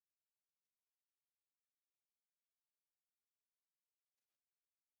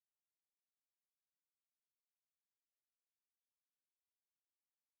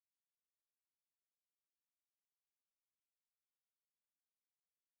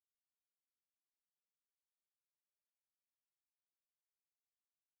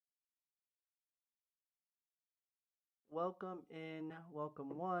Welcome in, welcome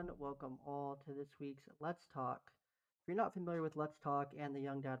one, welcome all to this week's Let's Talk. If you're not familiar with Let's Talk and the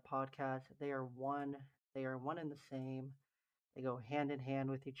Young Dad podcast, they are one and the same. They go hand in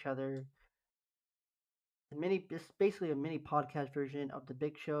hand with each other. It's basically a mini podcast version of the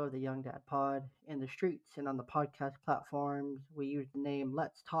big show, the Young Dad Pod, in the streets and on the podcast platforms. We use the name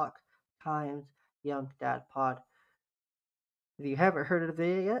Let's Talk times Young Dad Pod. If you haven't heard of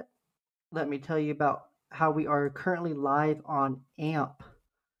it yet, let me tell you about how we are currently live on AMP.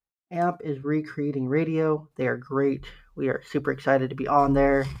 AMP is recreating radio. They are great. We are super excited to be on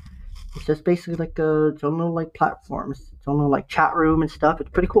there. It's just basically like its own little like platforms, its own little like chat room and stuff. It's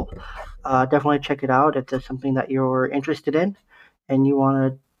pretty cool. Definitely check it out if there's something that you're interested in and you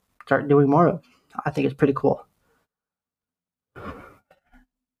want to start doing more of. I think it's pretty cool. And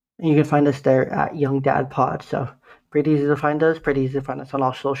you can find us there at Young Dad Pod. So pretty easy to find us. Pretty easy to find us on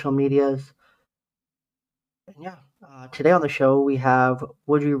all social medias. And yeah, today on the show we have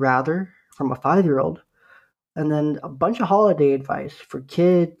Would You Rather from a 5-year-old, and then a bunch of holiday advice for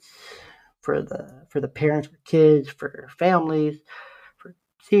kids, for the parents with kids, for families, for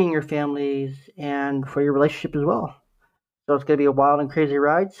senior families, and for your relationship as well. So it's gonna be a wild and crazy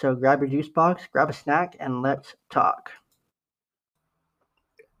ride. So grab your juice box, grab a snack, and let's talk.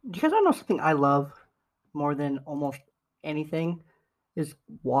 Do you guys want to know something I love more than almost anything? Is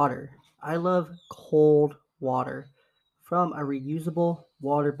water. I love cold water from a reusable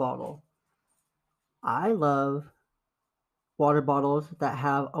water bottle. I love water bottles that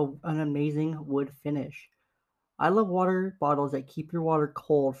have an amazing wood finish. I love water bottles that keep your water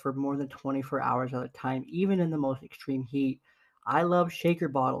cold for more than 24 hours at a time, even in the most extreme heat. I love shaker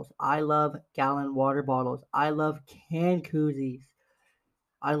bottles. I love gallon water bottles. I love can koozies.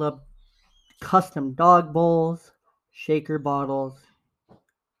 I love custom dog bowls, shaker bottles,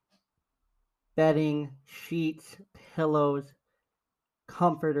 bedding, sheets, pillows,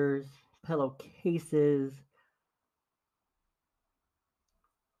 comforters, pillowcases,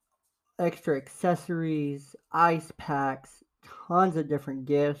 extra accessories, ice packs, tons of different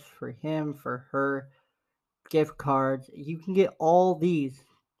gifts for him, for her, gift cards. You can get all these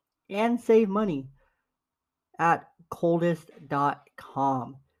and save money at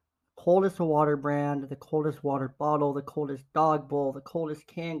coldest.com. Coldest water brand, the coldest water bottle, the coldest dog bowl, the coldest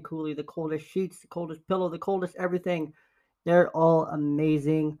can coolie, the coldest sheets, the coldest pillow, the coldest everything. They're all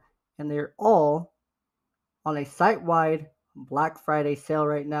amazing and they're all on a site wide Black Friday sale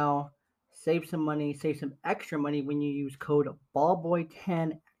right now. Save some money, save some extra money when you use code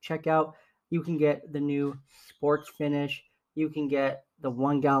BALLBOY10 at checkout. You can get the new sports finish. You can get the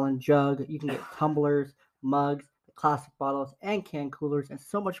 1 gallon jug. You can get tumblers, mugs, classic bottles, and can coolers, and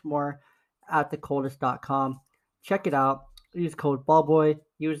so much more at thecoldest.com. Check it out. Use code BALLBOY.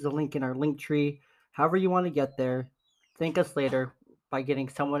 Use the link in our link tree. However you want to get there. Thank us later by getting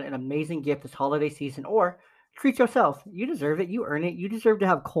someone an amazing gift this holiday season, or treat yourself. You deserve it. You earn it. You deserve to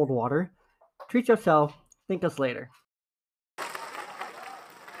have cold water. Treat yourself. Thank us later. Our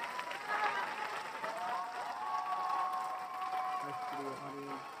studio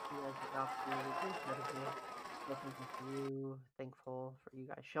audience, you guys are absolutely incredible. So thankful for you. Thankful for you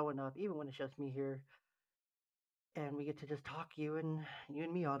guys showing up, even when it's just me here, and we get to just talk you and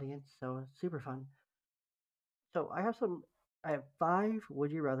me audience. So it's super fun. So I have 5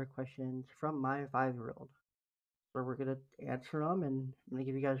 would you rather questions from my 5-year-old, where we're gonna answer them, and I'm gonna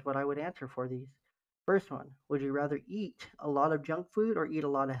give you guys what I would answer for these. First one: would you rather eat a lot of junk food or eat a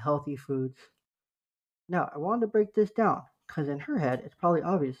lot of healthy foods? Now, I wanted to break this down because in her head, it's probably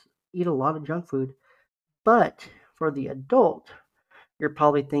obvious: eat a lot of junk food. But for the adult, you're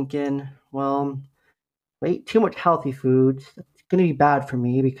probably thinking, well, if I eat too much healthy foods, it's gonna be bad for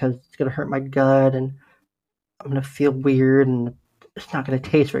me because it's gonna hurt my gut and I'm gonna feel weird and it's not gonna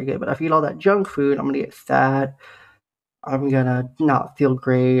taste very good. But if I eat all that junk food, I'm gonna get fat. I'm gonna not feel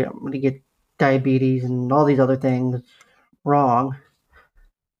great. I'm gonna get diabetes and all these other things wrong.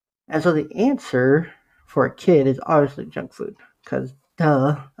 And so the answer for a kid is obviously junk food. Because,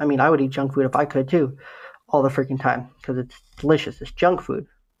 duh. I mean, I would eat junk food if I could too, all the freaking time. Because it's delicious. It's junk food.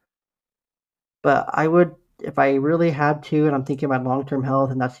 But I would, if I really had to, and I'm thinking about long term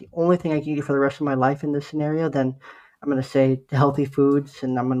health, and that's the only thing I can eat for the rest of my life in this scenario, then I'm going to say healthy foods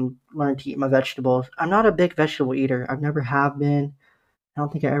and I'm going to learn to eat my vegetables. I'm not a big vegetable eater. I've never have been. I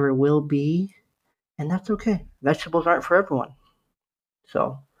don't think I ever will be. And that's okay. Vegetables aren't for everyone.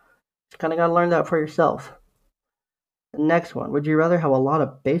 So, just kind of got to learn that for yourself. The next one: would you rather have a lot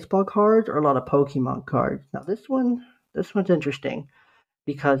of baseball cards or a lot of Pokemon cards? Now, this one's interesting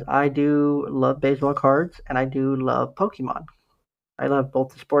because I do love baseball cards and I do love Pokemon. I love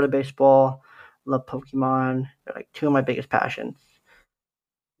both the sport of baseball. love Pokemon. They're like two of my biggest passions.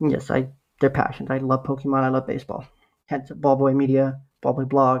 Yes, they're passions. I love Pokemon. I love baseball. Hence, Ballboy Media, Ballboy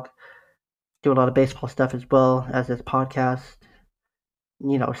Blog. Do a lot of baseball stuff as well as this podcast.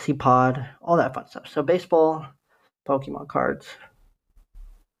 C-Pod, all that fun stuff. So baseball, Pokemon cards.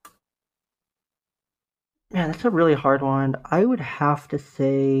 Man, that's a really hard one. I would have to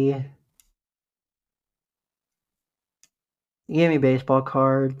say, give me baseball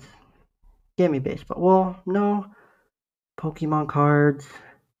cards. Give me baseball. Well, no, Pokemon cards.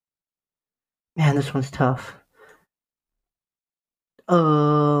 Man, this one's tough.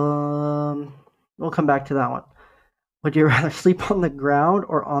 We'll come back to that one. Would you rather sleep on the ground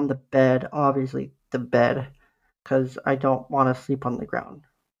or on the bed? Obviously, the bed, because I don't want to sleep on the ground.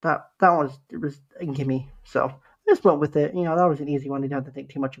 That was a gimme. So I just went with it. That was an easy one. Didn't have to think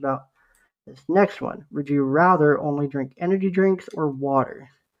too much about. This next one. Would you rather only drink energy drinks or water?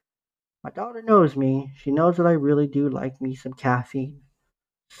 My daughter knows me. She knows that I really do like me some caffeine.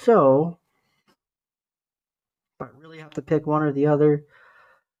 So, if I really have to pick one or the other,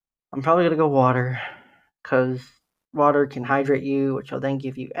 I'm probably going to go water. Because water can hydrate you, which will then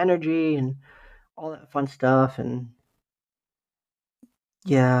give you energy and all that fun stuff. And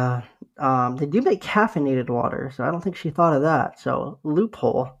yeah, they do make caffeinated water. So, I don't think she thought of that. So,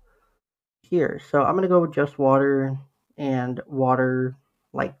 loophole here. So, I'm going to go with just water and water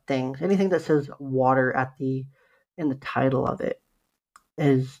like things. Anything that says water in the title of it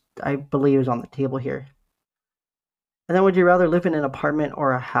is, I believe, is on the table here. And then would you rather live in an apartment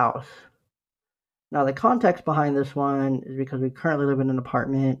or a house? Now the context behind this one is because we currently live in an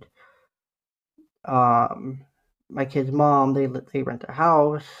apartment. My kid's mom, they rent a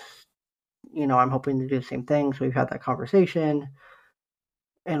house. I'm hoping to do the same thing. So we've had that conversation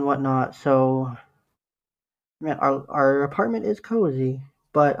and whatnot. So man, our apartment is cozy,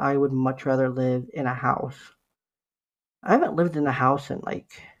 but I would much rather live in a house. I haven't lived in a house in like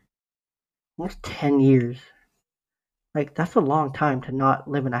almost 10 years. Like, that's a long time to not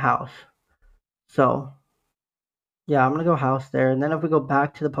live in a house. So, yeah, I'm gonna go house there. And then if we go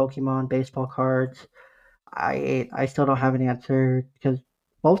back to the Pokemon baseball cards, I still don't have an answer because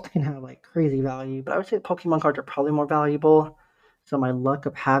both can have like crazy value, but I would say Pokemon cards are probably more valuable. So my luck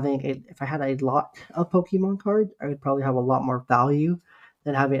of if I had a lot of Pokemon cards, I would probably have a lot more value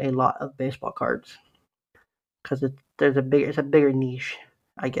than having a lot of baseball cards because it's a bigger niche,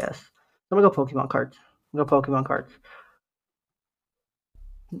 I guess. I'm gonna go Pokemon cards. I'm gonna go Pokemon cards.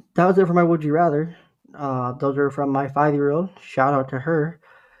 That was it for my Would You Rather. Those are from my 5-year-old. Shout out to her.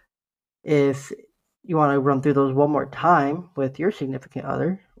 If you want to run through those one more time with your significant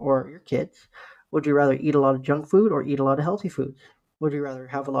other or your kids, would you rather eat a lot of junk food or eat a lot of healthy foods? Would you rather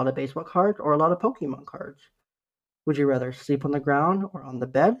have a lot of baseball cards or a lot of Pokemon cards? Would you rather sleep on the ground or on the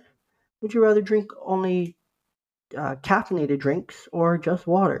bed? Would you rather drink only caffeinated drinks or just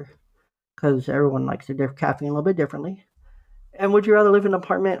water? Because everyone likes to caffeine a little bit differently. And would you rather live in an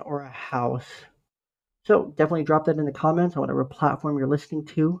apartment or a house? So definitely drop that in the comments on whatever platform you're listening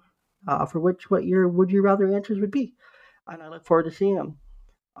to, for what your would you rather answers would be. And I look forward to seeing them.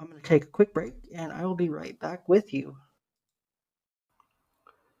 I'm going to take a quick break and I will be right back with you.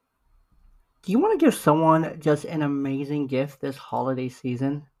 Do you want to give someone just an amazing gift this holiday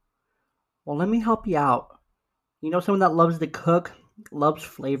season? Well, let me help you out. Someone that loves to cook, loves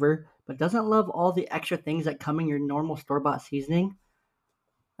flavor, but doesn't love all the extra things that come in your normal store-bought seasoning?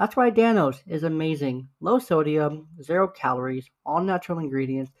 That's why Danos is amazing. Low sodium, 0 calories, all natural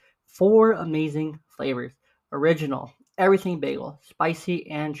ingredients, 4 amazing flavors. Original, everything bagel, spicy,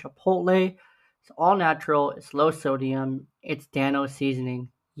 and chipotle. It's all natural, it's low sodium, it's Danos seasoning.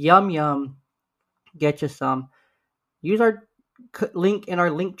 Yum yum. Get you some. Use our link in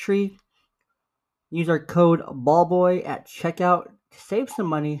our link tree. Use our code BALLBOY at checkout to save some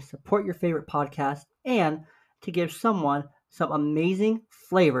money, support your favorite podcast, and to give someone some amazing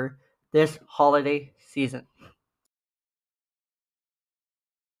flavor this holiday season.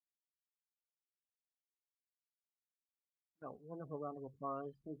 So, wonderful round of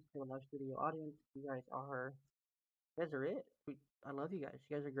applause. Thanks to the live studio audience. You guys are it. I love you guys.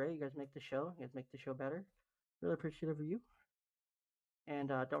 You guys are great. You guys make the show. You guys make the show better. Really appreciative of you. And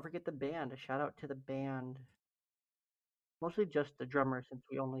don't forget the band. A shout out to the band. Mostly just the drummer since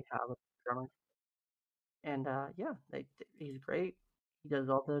we only have a drummer. And yeah, he's great. He does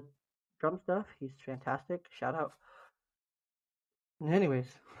all the drum stuff. He's fantastic. Shout out. Anyways,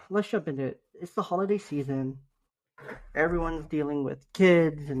 let's jump into it. It's the holiday season. Everyone's dealing with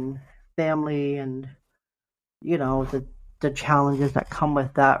kids and family and the challenges that come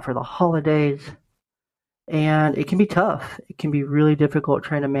with that for the holidays. And it can be tough. It can be really difficult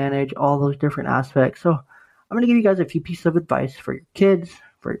trying to manage all those different aspects. So I'm going to give you guys a few pieces of advice for your kids,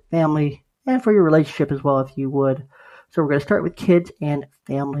 for your family, and for your relationship as well, if you would. So we're going to start with kids and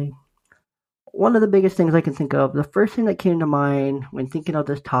family. One of the biggest things I can think of, the first thing that came to mind when thinking of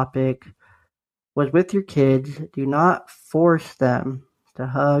this topic was with your kids, do not force them to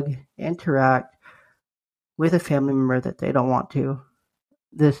hug, interact with a family member that they don't want to.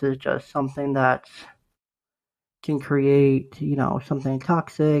 This is just something that can create, something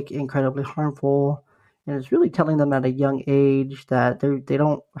toxic, incredibly harmful, and it's really telling them at a young age that they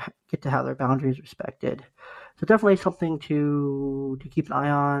don't get to have their boundaries respected. So definitely something to keep an eye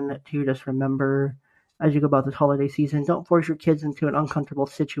on. To just remember as you go about this holiday season, don't force your kids into an uncomfortable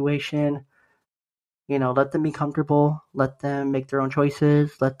situation. Let them be comfortable. Let them make their own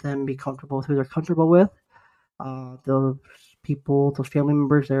choices. Let them be comfortable with who they're comfortable with. Those people, those family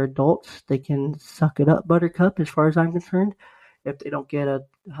members, they're adults. They can suck it up, buttercup, as far as I'm concerned, if they don't get a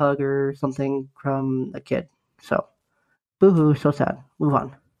hug or something from a kid. So, boohoo, so sad. Move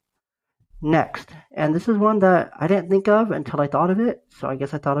on. Next, and this is one that I didn't think of until I thought of it, so I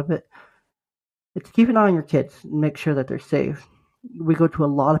guess I thought of it. It's keep an eye on your kids and make sure that they're safe. We go to a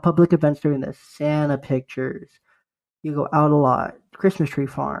lot of public events during this. Santa pictures, you go out a lot, Christmas tree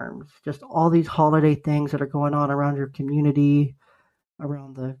farms, just all these holiday things that are going on around your community,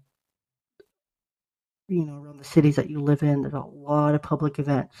 around the around the cities that you live in. There's a lot of public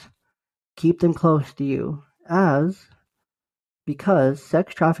events. Keep them close to you, as because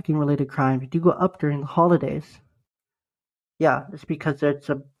sex trafficking related crimes do go up during the holidays. Yeah, it's because it's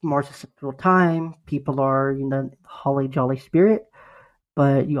a more susceptible time. People are holly jolly spirit,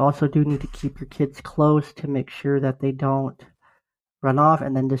 but you also do need to keep your kids close to make sure that they don't run off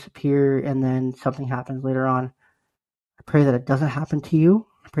and then disappear and then something happens later on. I pray that it doesn't happen to you.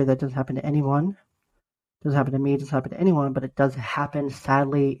 I pray that it doesn't happen to anyone. It doesn't happen to me. It doesn't happen to anyone, but it does happen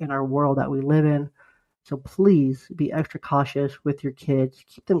sadly in our world that we live in. So please be extra cautious with your kids.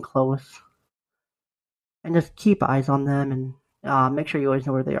 Keep them close and just keep eyes on them and make sure you always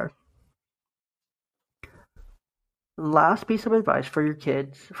know where they are. Last piece of advice for your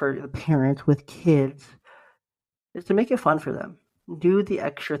kids, for the parents with kids, is to make it fun for them. Do the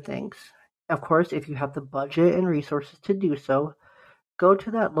extra things. Of course, if you have the budget and resources to do so, go to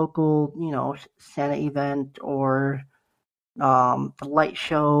that local, Santa event or the light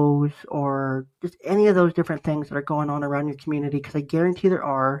shows or just any of those different things that are going on around your community, because I guarantee there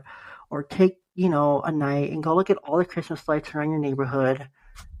are. Or take, a night and go look at all the Christmas lights around your neighborhood.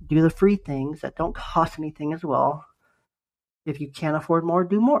 Do the free things that don't cost anything as well. If you can't afford more,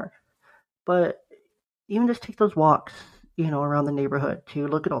 do more. But even just take those walks, around the neighborhood to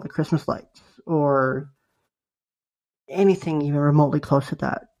look at all the Christmas lights or anything even remotely close to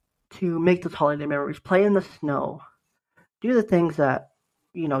that, to make those holiday memories. Play in the snow. Do the things that,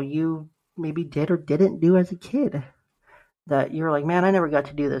 you maybe did or didn't do as a kid. That you're like, man, I never got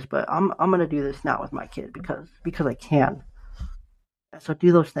to do this, but I'm gonna do this now with my kid because I can. So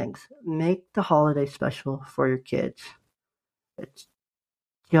do those things. Make the holiday special for your kids. It's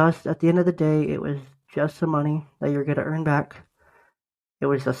just at the end of the day, it was just some money that you're gonna earn back. It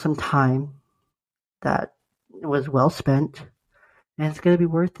was just some time that was well spent, and it's gonna be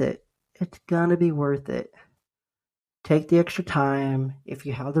worth it. It's gonna be worth it. Take the extra time. If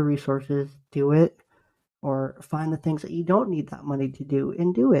you have the resources, do it. Or find the things that you don't need that money to do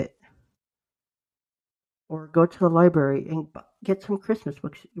and do it. Or go to the library and get some Christmas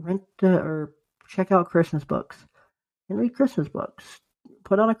books. Rent or check out Christmas books and read Christmas books.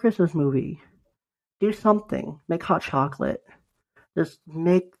 Put on a Christmas movie. Do something. Make hot chocolate. Just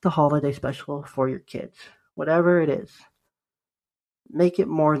make the holiday special for your kids. Whatever it is. Make it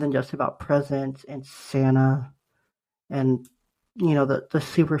more than just about presents and Santa and the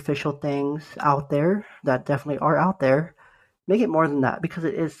superficial things out there that definitely are out there. Make it more than that, because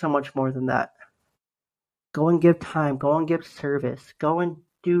it is so much more than that. Go and give time. Go and give service. Go and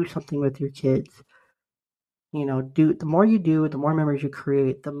do something with your kids. The more you do, the more memories you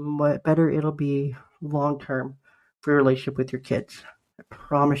create, the better it'll be long term for your relationship with your kids. I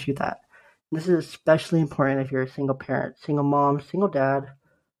promise you that. And this is especially important if you're a single parent, single mom, single dad,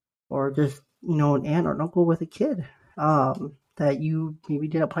 or just an aunt or an uncle with a kid that you maybe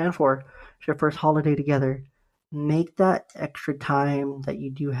didn't plan for. It's your first holiday together. Make that extra time that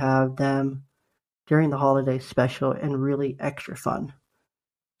you do have them during the holidays special and really extra fun.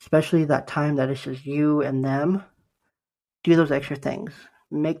 Especially that time that it's just you and them. Do those extra things.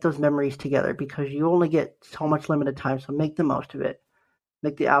 Make those memories together, because you only get so much limited time, so make the most of it.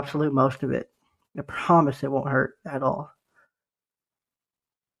 Make the absolute most of it. I promise it won't hurt at all.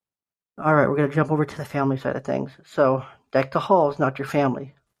 All right, we're going to jump over to the family side of things. So, deck the halls, not your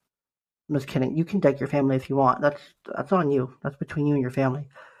family. I'm just kidding. You can deck your family if you want. That's on you. That's between you and your family.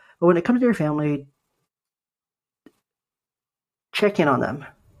 But when it comes to your family, check in on them.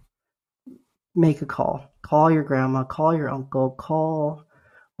 Make a call. Call your grandma. Call your uncle. Call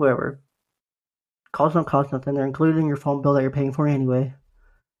whoever. Calls don't cost nothing. They're included in your phone bill that you're paying for anyway.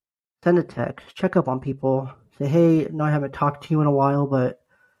 Send a text. Check up on people. Say, hey, no, I haven't talked to you in a while, but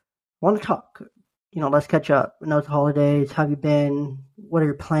I want to talk. Let's catch up. I know it's the holidays. How have you been? What are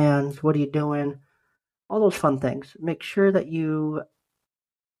your plans? What are you doing? All those fun things. Make sure that you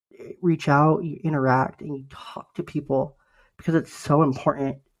reach out, you interact, and you talk to people because it's so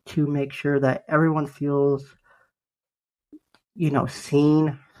important to make sure that everyone feels,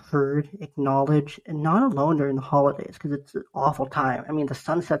 seen, heard, acknowledged, and not alone during the holidays because it's an awful time. I mean, the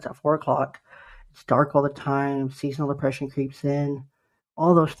sun sets at 4 o'clock. It's dark all the time. Seasonal depression creeps in.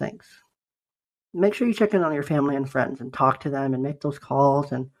 All those things. Make sure you check in on your family and friends and talk to them and make those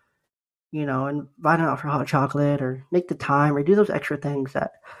calls and invite them out for hot chocolate or make the time or do those extra things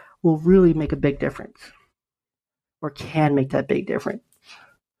that will really make a big difference or can make that big difference.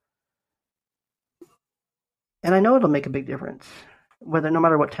 And I know it'll make a big difference, no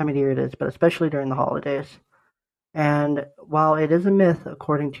matter what time of year it is, but especially during the holidays. And while it is a myth,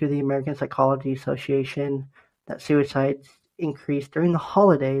 according to the American Psychology Association, that suicides increase during the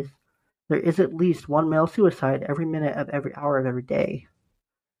holidays, there is at least one male suicide every minute of every hour of every day.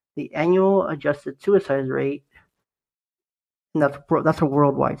 The annual adjusted suicide rate, and that's a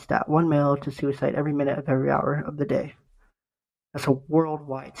worldwide stat, one male to suicide every minute of every hour of the day. That's a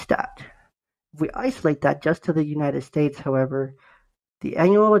worldwide stat. If we isolate that just to the United States, however, the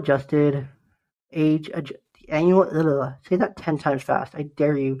annual adjusted age, say that 10 times fast, I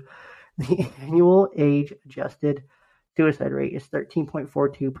dare you. The annual age adjusted suicide rate is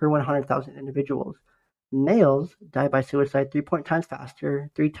 13.42 per 100,000 individuals. Males die by suicide 3.5 times faster,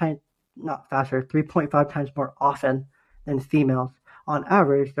 3.5 times more often than females. On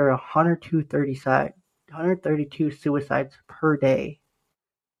average, there are 132 suicides per day.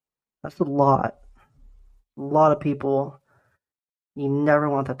 That's a lot. A lot of people. You never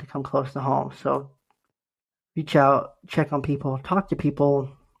want that to come close to home. So reach out, check on people, talk to people.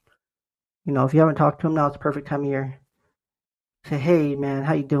 If you haven't talked to them now, it's the perfect time of year. Say, hey, man,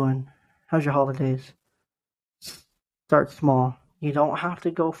 how you doing? How's your holidays? Start small. You don't have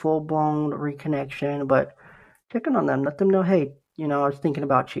to go full-blown reconnection, but check in on them. Let them know, hey, I was thinking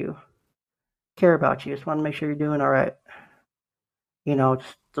about you. Care about you. Just want to make sure you're doing all right.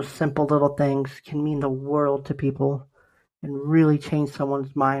 Just those simple little things can mean the world to people and really change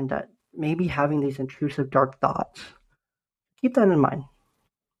someone's mind that may be having these intrusive dark thoughts. Keep that in mind.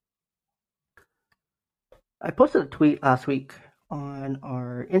 I posted a tweet last week on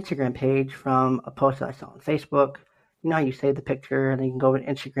our Instagram page from a post that I saw on Facebook. You know how you save the picture and then you can go to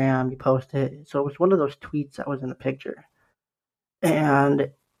Instagram, you post it. So it was one of those tweets that was in the picture.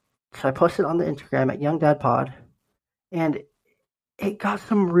 And so I posted on the Instagram at Young Dad Pod, and it got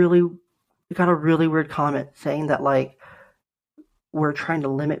a really weird comment saying that we're trying to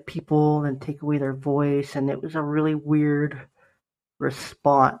limit people and take away their voice, and it was a really weird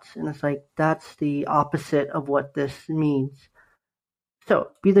response. And it's that's the opposite of what this means.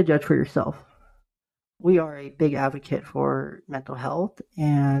 So be the judge for yourself. We are a big advocate for mental health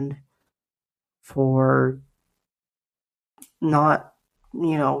and for not,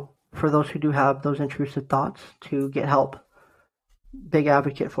 for those who do have those intrusive thoughts to get help. Big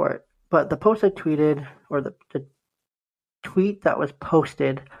advocate for it. But the post I tweeted, or the tweet that was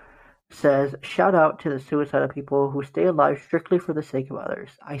posted, says, shout out to the suicidal people who stay alive strictly for the sake of others.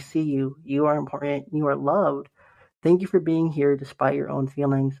 I see you. You are important. You are loved. Thank you for being here despite your own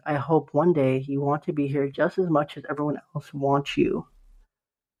feelings. I hope one day you want to be here just as much as everyone else wants you.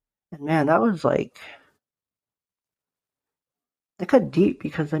 And man, that was it got deep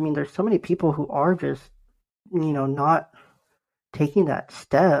because, there's so many people who are just, not taking that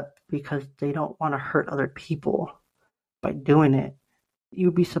step because they don't want to hurt other people by doing it.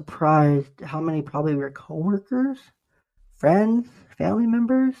 You'd be surprised how many probably were coworkers, friends, family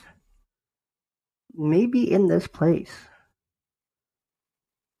members, maybe in this place.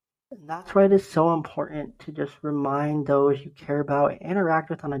 And that's why it is so important to just remind those you care about, interact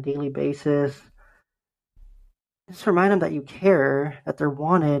with on a daily basis. Just remind them that you care, that they're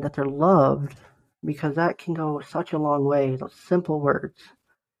wanted, that they're loved, because that can go such a long way. Those simple words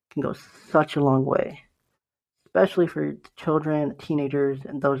can go such a long way, especially for children, teenagers,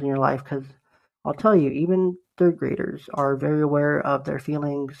 and those in your life, because I'll tell you, even third graders are very aware of their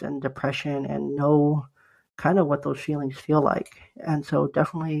feelings and depression and know kind of what those feelings feel like. And so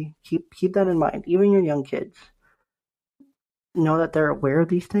definitely keep that in mind. Even your young kids, know that they're aware of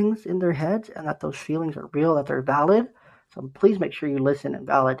these things in their heads and that those feelings are real, that they're valid. So please make sure you listen and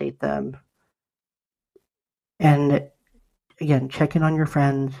validate them. And again, check in on your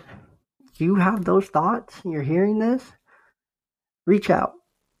friends. You have those thoughts and you're hearing this, reach out.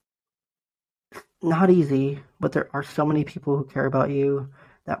 Not easy, but there are so many people who care about you,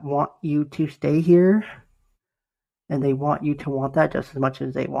 that want you to stay here, and they want you to want that just as much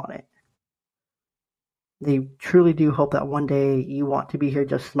as they want it. They truly do hope that one day you want to be here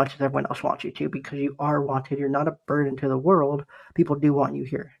just as much as everyone else wants you to, because you are wanted. You're not a burden to the world. People do want you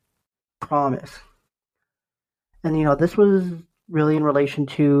here. Promise. And this was really in relation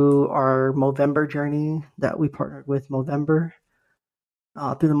to our Movember journey that we partnered with Movember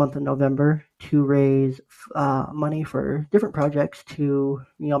through the month of November to raise money for different projects to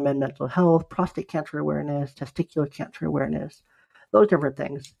mend mental health, prostate cancer awareness, testicular cancer awareness, those different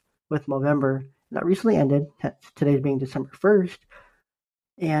things with Movember. And that recently ended. Today's being December 1st.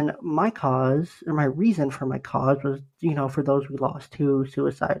 And my cause, or my reason for my cause, was for those we lost to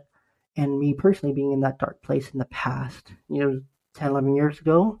suicide. And me personally being in that dark place in the past, 10, 11 years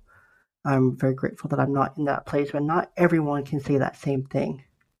ago, I'm very grateful that I'm not in that place, but not everyone can say that same thing.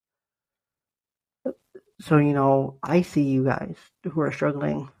 So, I see you guys who are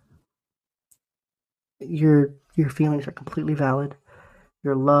struggling. Your feelings are completely valid.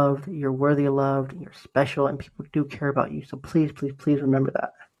 You're loved, you're worthy of love, you're special, and people do care about you. So please, please, please remember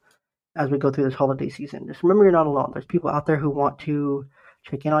that as we go through this holiday season. Just remember you're not alone. There's people out there who want to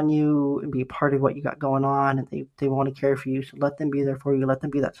check in on you and be a part of what you got going on, and they want to care for you. So let them be there for you. Let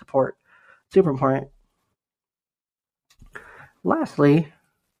them be that support. Super important. Lastly,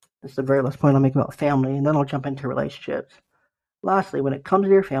 this is the very last point I'll make about family, and then I'll jump into relationships. Lastly, when it comes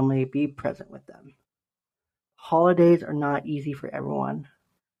to your family, be present with them. Holidays are not easy for everyone.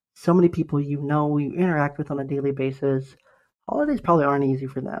 So many people you interact with on a daily basis, holidays probably aren't easy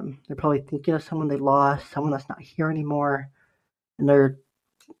for them. They're probably thinking of someone they lost, someone that's not here anymore, and they're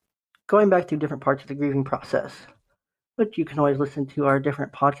going back through different parts of the grieving process. But you can always listen to our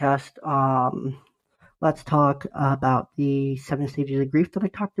different podcast. Let's talk about the 7 stages of grief that I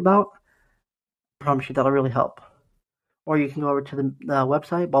talked about. I promise you that'll really help. Or you can go over to the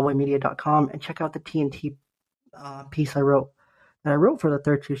website, ballboymedia.com, and check out the TNT piece I wrote for the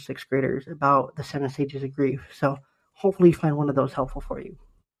 3rd through 6th graders about the 7 stages of grief. So hopefully you find one of those helpful for you.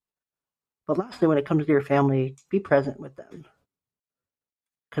 But lastly, when it comes to your family, be present with them.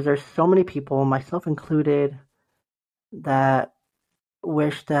 Because there's so many people, myself included, that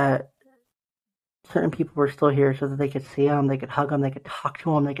wish that certain people were still here so that they could see them, they could hug them, they could talk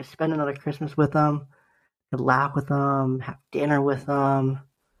to them, they could spend another Christmas with them, could laugh with them, have dinner with them,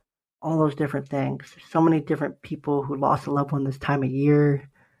 all those different things. There's so many different people who lost a loved one this time of year,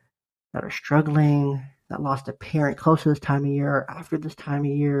 that are struggling, that lost a parent close to this time of year or after this time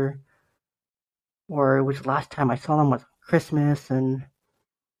of year, or it was the last time I saw them was Christmas. And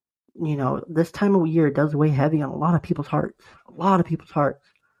this time of year does weigh heavy on a lot of people's hearts.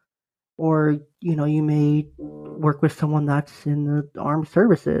 Or you may work with someone that's in the armed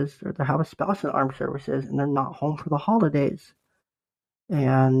services, or they have a spouse in the armed services and they're not home for the holidays.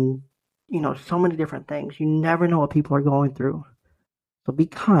 And so many different things. You never know what people are going through. So be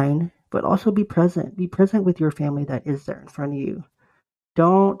kind, but also be present. Be present with your family that is there in front of you.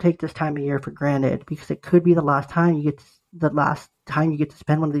 Don't take this time of year for granted, because it could be the last time you get to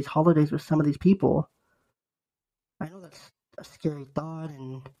spend one of these holidays with some of these people. I know that's a scary thought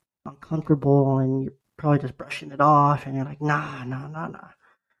and uncomfortable, and you're probably just brushing it off, and you're like, nah.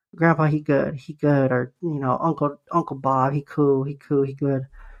 Grandpa, he good, or Uncle Bob, he cool, he good,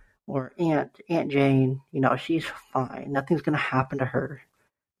 or Aunt Jane, she's fine. Nothing's gonna happen to her.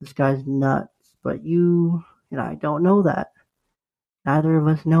 This guy's nuts, but you and I don't know that. Neither of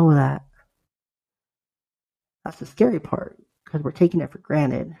us know that. That's the scary part, because we're taking it for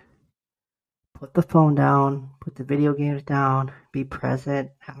granted. Put the phone down, put the video games down, be present,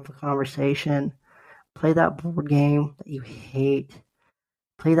 have a conversation, play that board game that you hate,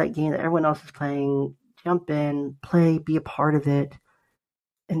 play that game that everyone else is playing, jump in, play, be a part of it,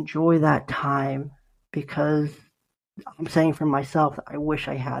 enjoy that time, because I'm saying for myself that I wish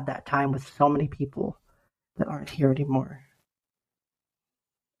I had that time with so many people that aren't here anymore.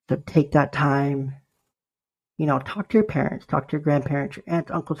 So take that time, talk to your parents, talk to your grandparents, your aunts,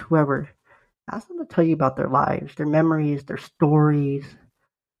 uncles, whoever. Ask them to tell you about their lives, their memories, their stories.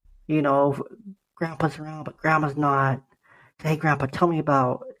 Grandpa's around, but grandma's not. Say, hey, grandpa, tell me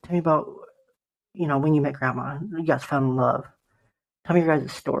about, when you met grandma, you guys fell in love. Tell me your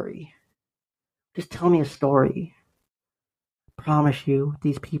guys' story. Just tell me a story. Promise you,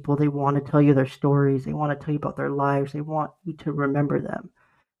 these people, they want to tell you their stories. They want to tell you about their lives. They want you to remember them.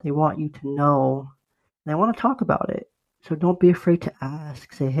 They want you to know. They want to talk about it. So don't be afraid to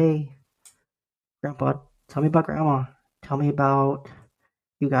ask. Say, hey, Grandpa, tell me about Grandma. Tell me about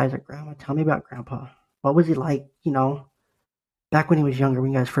you guys at Grandma. Tell me about Grandpa. What was he like, back when he was younger,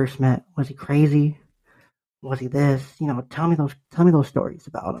 when you guys first met? Was he crazy? Was he this? Tell me those stories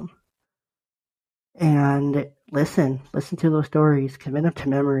about him. And listen to those stories, commit them to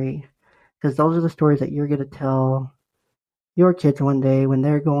memory, because those are the stories that you're going to tell your kids one day when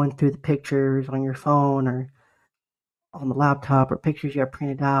they're going through the pictures on your phone or on the laptop or pictures you have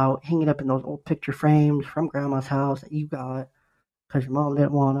printed out, hanging up in those old picture frames from grandma's house that you got because your mom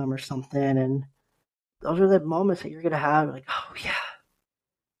didn't want them or something. And those are the moments that you're going to have like, oh, yeah.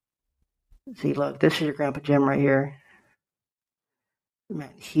 See, look, this is your Grandpa Jim right here.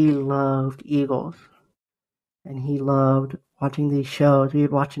 Man, he loved Eagles and he loved watching these shows. We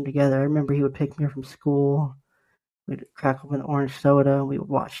would watch them together. I remember he would pick me up from school. We'd crack open orange soda and we would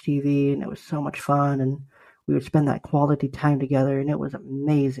watch TV, and it was so much fun. And we would spend that quality time together, and it was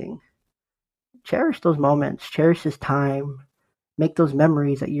amazing. Cherish those moments, cherish this time, make those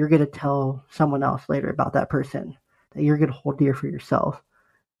memories that you're going to tell someone else later about that person, that you're going to hold dear for yourself.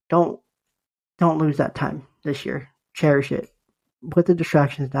 Don't don't lose that time this year. Cherish it. Put the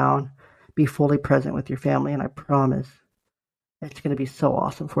distractions down. Be fully present with your family, and I promise it's going to be so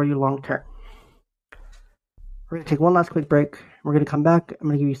awesome for you long term. We're going to take one last quick break. We're going to come back. I'm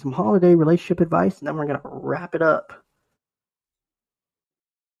going to give you some holiday relationship advice, and then we're going to wrap it up.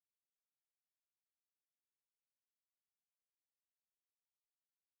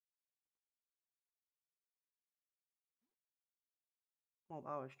 Well,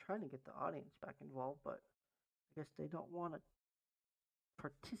 I was trying to get the audience back involved, but I guess they don't want to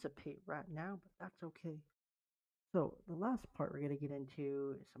participate right now, but that's okay. So, the last part we're going to get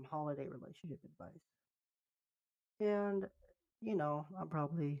into is some holiday relationship advice. And, I'm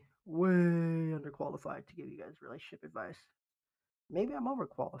probably way underqualified to give you guys relationship advice. Maybe I'm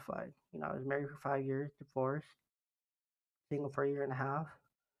overqualified. I was married for 5 years, divorced, single for a year and a half.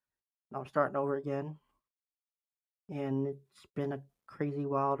 Now I'm starting over again. And it's been a crazy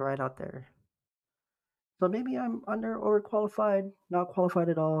wild ride out there. So maybe I'm under overqualified, not qualified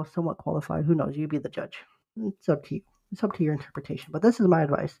at all, somewhat qualified. Who knows? You be the judge. It's up to you. It's up to your interpretation. But this is my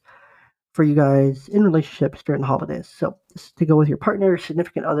advice for you guys in relationships during the holidays. So this is to go with your partner,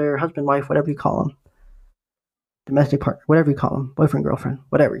 significant other, husband, wife, whatever you call them, domestic partner, whatever you call them, boyfriend, girlfriend,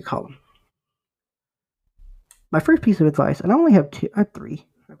 whatever you call them. My first piece of advice, and I only have two, I have three.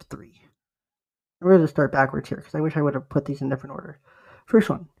 I have three. I'm going to start backwards here because I wish I would have put these in different order. First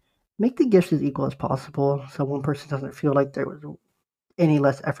one, make the gifts as equal as possible so one person doesn't feel like there was any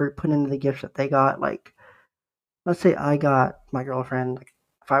less effort put into the gifts that they got. Like, let's say I got my girlfriend like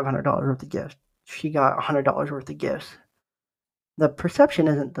 $500 worth of gifts. She got $100 worth of gifts. The perception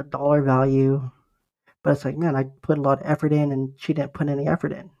isn't the dollar value, but it's like, man, I put a lot of effort in and she didn't put any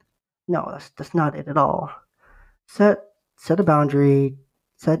effort in. No, that's not it at all. Set set a boundary,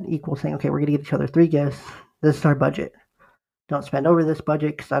 set an equal saying, okay, we're gonna get each other three gifts. This is our budget. Don't spend over this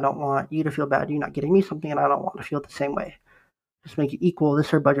budget because I don't want you to feel bad. You're not getting me something, and I don't want to feel the same way. Just make it equal. This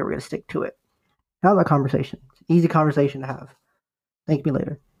is our budget. We're gonna stick to it. Have that conversation. It's an easy conversation to have. Thank me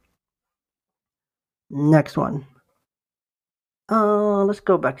later. Next one. Let's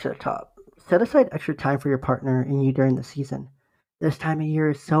go back to the top. Set aside extra time for your partner and you during the season. This time of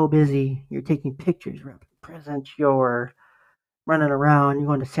year is so busy. You're taking pictures, wrapping presents, you're running around, you're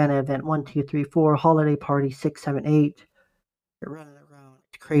going to Santa event 1, 2, 3, 4, holiday party 6, 7, 8. You're running around.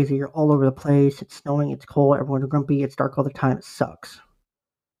 It's crazy. You're all over the place. It's snowing. It's cold. Everyone's grumpy. It's dark all the time. It sucks.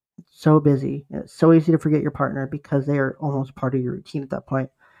 It's so busy. And it's so easy to forget your partner because they are almost part of your routine at that point.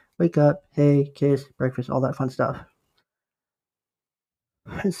 Wake up, hey, kiss, breakfast, all that fun stuff.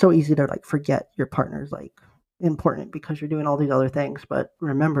 It's so easy to like forget your partner's like important because you're doing all these other things. But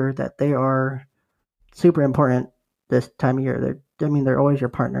remember that they are super important this time of year. They're always your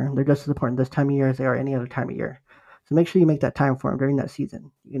partner. They're just as important this time of year as they are any other time of year. So make sure you make that time for them during that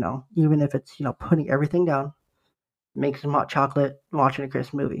season. Even if it's putting everything down, make some hot chocolate, watching a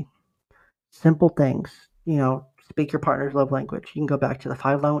Christmas movie. Simple things. Speak your partner's love language. You can go back to the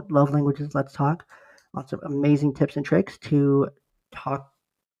five love languages. Let's talk on some amazing tips and tricks to talk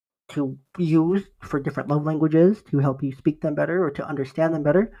to use for different love languages to help you speak them better or to understand them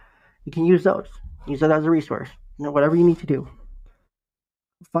better. You can use those. Use it as a resource. Whatever you need to do.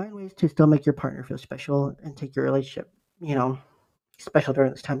 Find ways to still make your partner feel special and take your relationship, special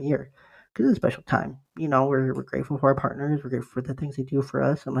during this time of year. Because it's a special time. We're grateful for our partners. We're grateful for the things they do for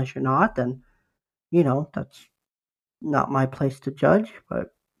us. Unless you're not, then That's not my place to judge,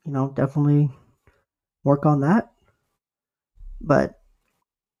 but definitely work on that. But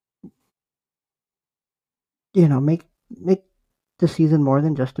make the season more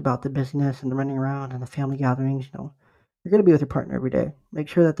than just about the business and the running around and the family gatherings. You're gonna be with your partner every day. Make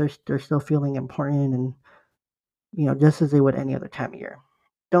sure that they're still feeling important and just as they would any other time of year.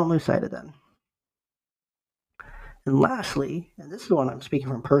 Don't lose sight of them. And lastly, and this is one I'm speaking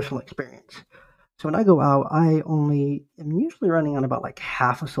from personal experience. So when I go out, I only am usually running on about like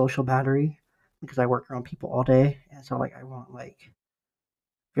half a social battery because I work around people all day, and so like I want like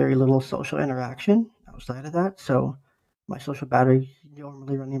very little social interaction outside of that. So my social battery is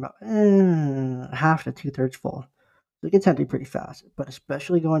normally running about half to 2/3 full. So it gets empty pretty fast. But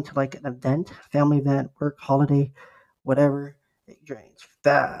especially going to like an event, family event, work, holiday, whatever, it drains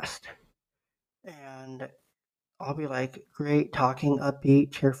fast. And I'll be like great, talking,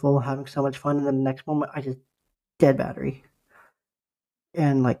 upbeat, cheerful, having so much fun, and then the next moment I just dead battery.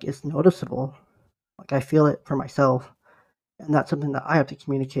 And like it's noticeable. Like I feel it for myself. And that's something that I have to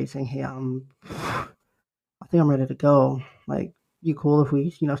communicate saying, hey, I think I'm ready to go. Like, you cool if we,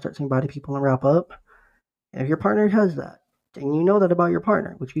 start saying bye to people and wrap up? And if your partner does that, then you know that about your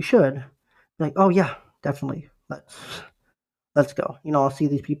partner, which you should. Like, oh yeah, definitely. Let's go. I'll see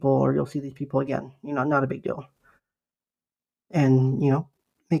these people or you'll see these people again. Not a big deal. And,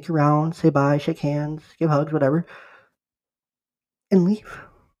 make your round, say bye, shake hands, give hugs, whatever, and leave.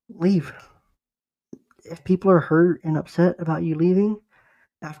 Leave. If people are hurt and upset about you leaving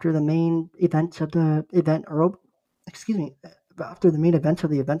after the main events of the event are over, excuse me, after the main events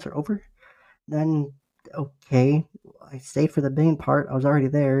of the events are over, then okay, I stayed for the main part. I was already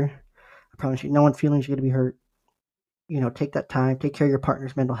there. I promise you, no one's feelings are going to be hurt. Take that time, take care of your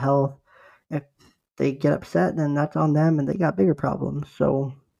partner's mental health. If they get upset, then that's on them and they got bigger problems.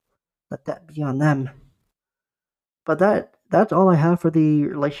 So let that be on them. But that's all I have for the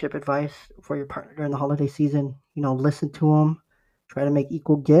relationship advice for your partner during the holiday season. Listen to them, try to make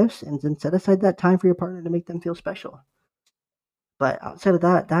equal gifts, and then set aside that time for your partner to make them feel special. But outside of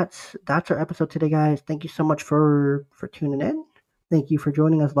that, that's our episode today, guys. Thank you so much for tuning in. Thank you for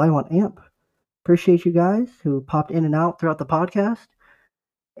joining us live on AMP. Appreciate you guys who popped in and out throughout the podcast.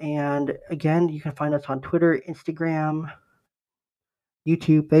 And again, you can find us on Twitter, Instagram,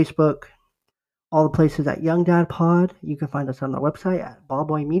 YouTube, Facebook, all the places at Young Dad Pod. You can find us on our website at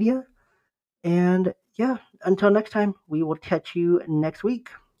Ballboy Media. And yeah, until next time, we will catch you next week.